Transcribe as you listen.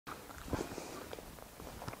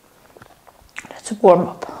to warm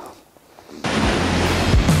up.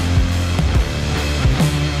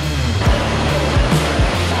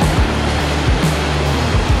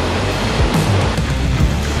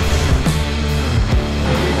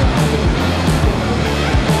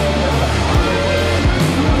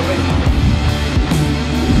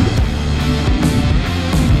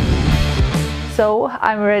 So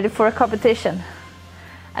I'm ready for a competition.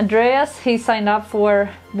 Andreas, he signed up for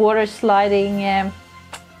water sliding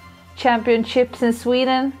championships in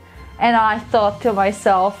Sweden, and I thought to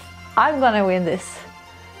myself, I'm gonna win this.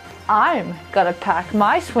 I'm gonna pack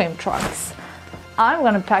my swim trunks. I'm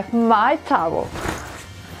gonna pack my towel.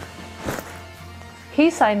 He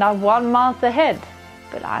signed up 1 month ahead,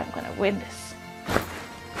 but I'm gonna win this.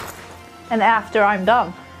 And after I'm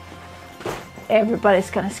done, everybody's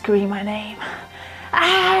gonna scream my name.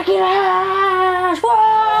 Agnes!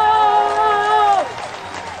 Whoa!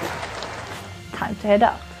 Time to head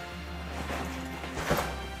up.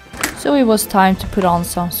 So it was time to put on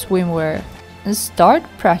some swimwear and start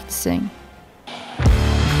practicing.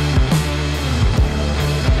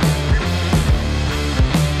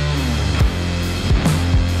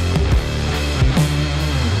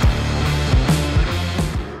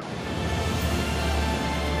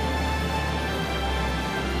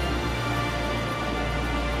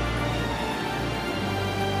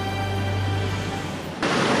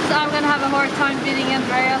 So I'm gonna have a hard time beating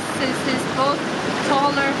Andreas since he's both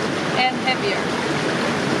taller and heavier.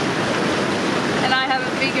 And I have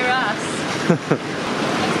a bigger ass.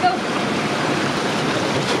 Let's go!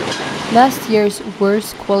 Last year's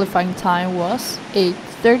worst qualifying time was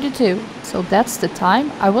 8:32, so that's the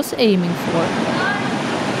time I was aiming for.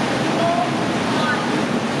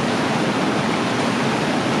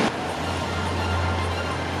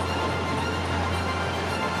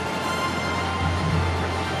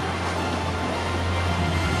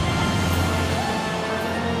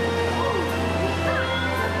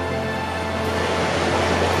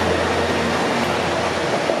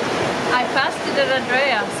 Faster than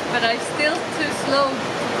Andreas, but I'm still too slow to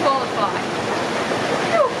qualify.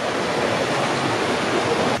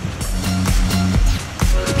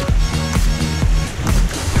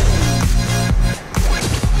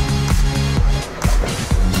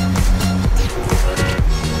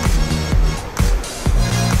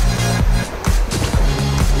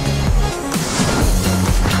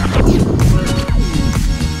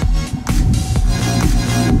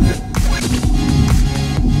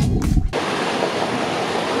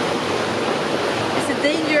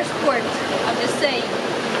 Dangerous sport, I'm just saying,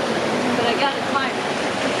 but I got it timed.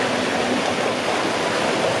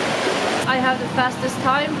 I have the fastest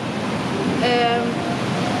time,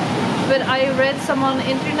 but I read some on the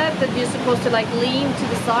internet that you're supposed to like lean to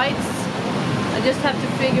the sides. I just have to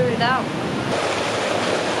figure it out.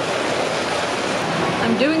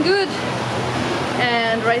 I'm doing good,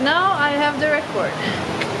 and right now I have the record,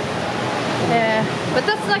 but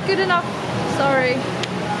that's not good enough, sorry.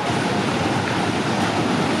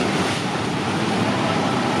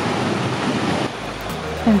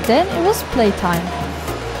 And then it was playtime.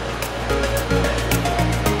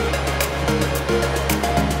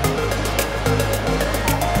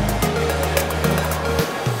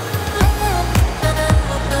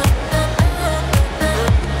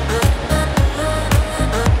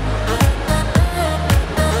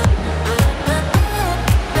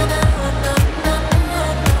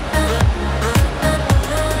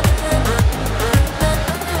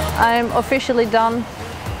 I'm officially done.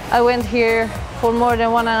 I went here for more than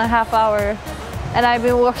 1.5 hours and I've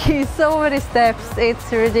been walking so many steps,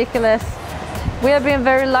 it's ridiculous. We have been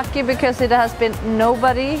very lucky because it has been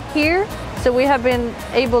nobody here, so we have been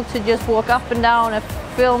able to just walk up and down and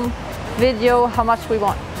film video how much we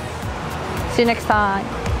want. See you next time.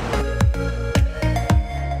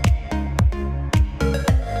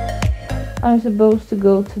 I'm supposed to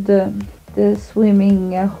go to the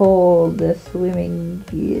swimming hole, the swimming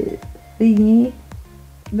thingy,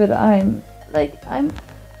 but I'm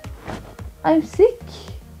sick.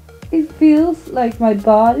 It feels like my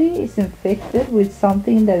body is infected with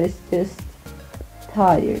something that is just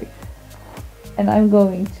tired. And I'm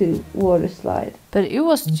going to water slide. But it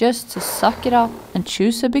was just to suck it up and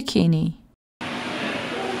choose a bikini.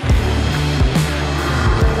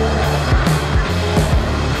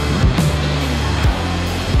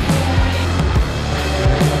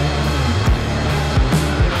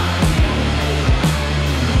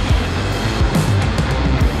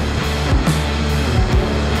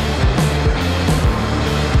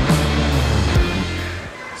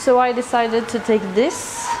 So I decided to take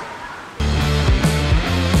this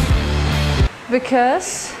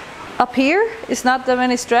because Up here is not that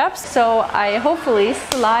many straps, so I hopefully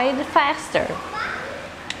slide faster.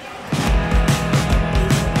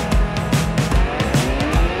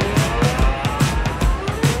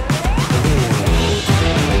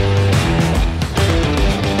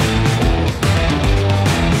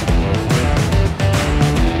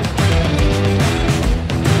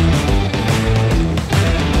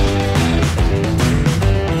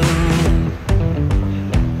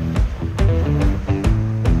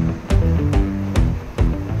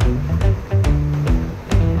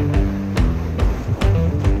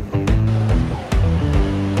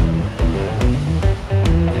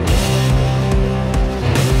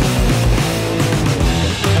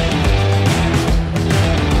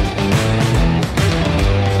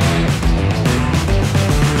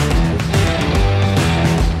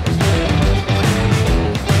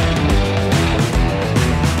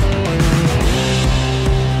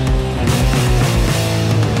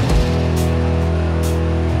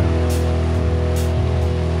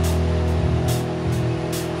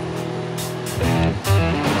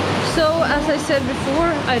 As I said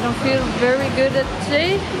before, I don't feel very good at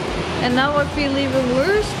today, and now I feel even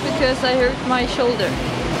worse because I hurt my shoulder.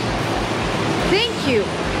 Thank you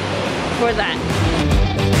for that.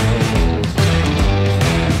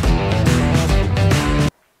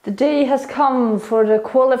 The day has come for the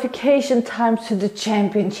qualification time to the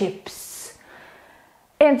championships.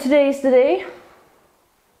 And today is the day,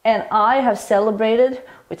 and I have celebrated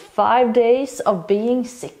with 5 days of being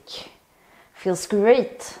sick. Feels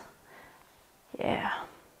great. Yeah,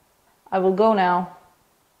 I will go now.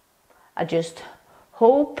 I just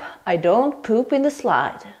hope I don't poop in the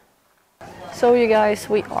slide. So you guys,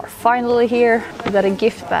 we are finally here. We got a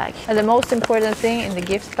gift bag. And the most important thing in the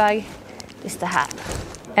gift bag is the hat.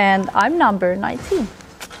 And I'm number 19.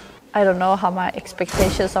 I don't know how my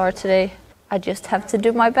expectations are today. I just have to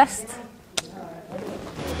do my best.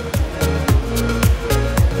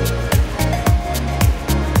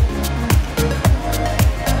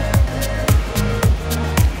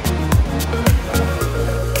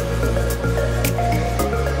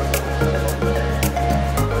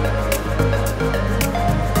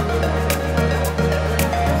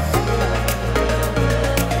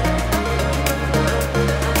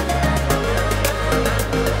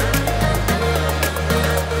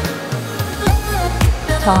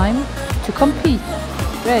 Time to compete.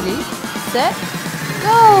 Ready, set,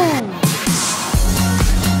 go!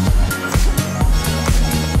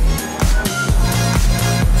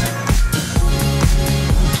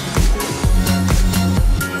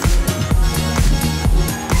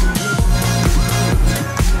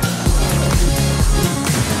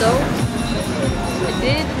 So, I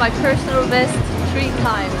did my personal best 3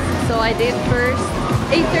 times. So I did first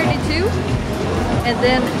 8:32, and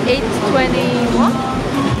then 8:21,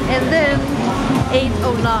 and then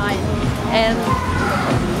 8:09, and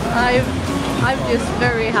I'm just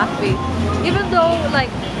very happy. Even though like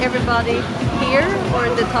everybody here or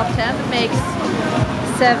in the top 10 makes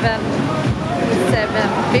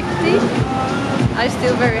 7:50, I'm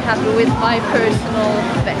still very happy with my personal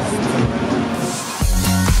best.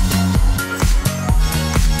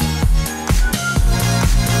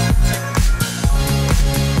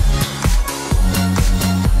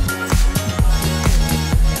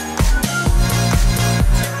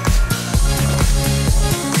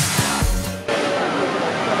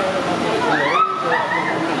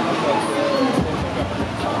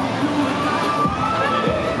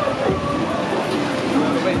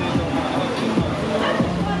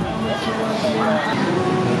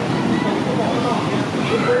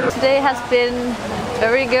 Today has been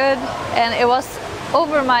very good, and it was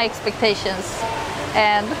over my expectations,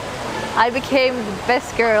 and I became the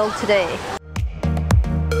best girl today.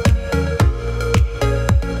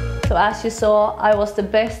 So as you saw, I was the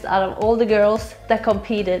best out of all the girls that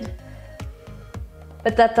competed.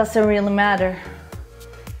 But that doesn't really matter,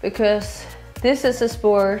 because this is a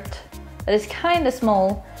sport that is kind of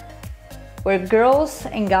small, where girls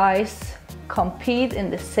and guys compete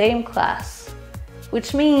in the same class.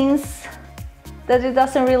 Which means that it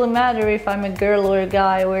doesn't really matter if I'm a girl or a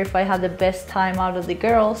guy, or if I have the best time out of the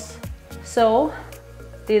girls. So,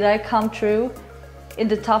 did I come through in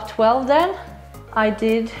the top 12 then? I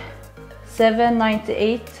did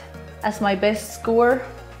 7:98 as my best score.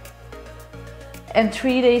 And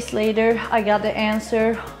 3 days later, I got the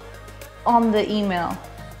answer on the email.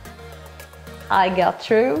 I got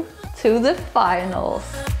through to the finals.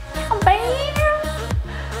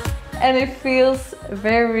 And it feels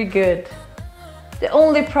very good. The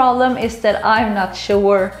only problem is that I'm not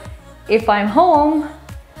sure if I'm home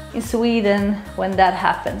in Sweden when that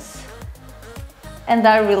happens. And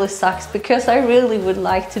that really sucks because I really would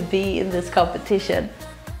like to be in this competition.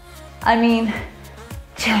 I mean,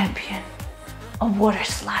 champion of water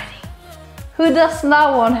sliding. Who does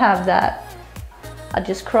not want to have that? I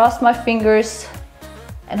just cross my fingers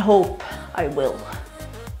and hope I will.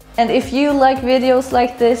 And if you like videos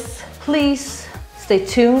like this, please stay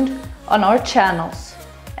tuned on our channels,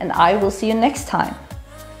 and I will see you next time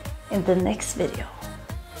in the next video.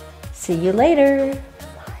 See you later.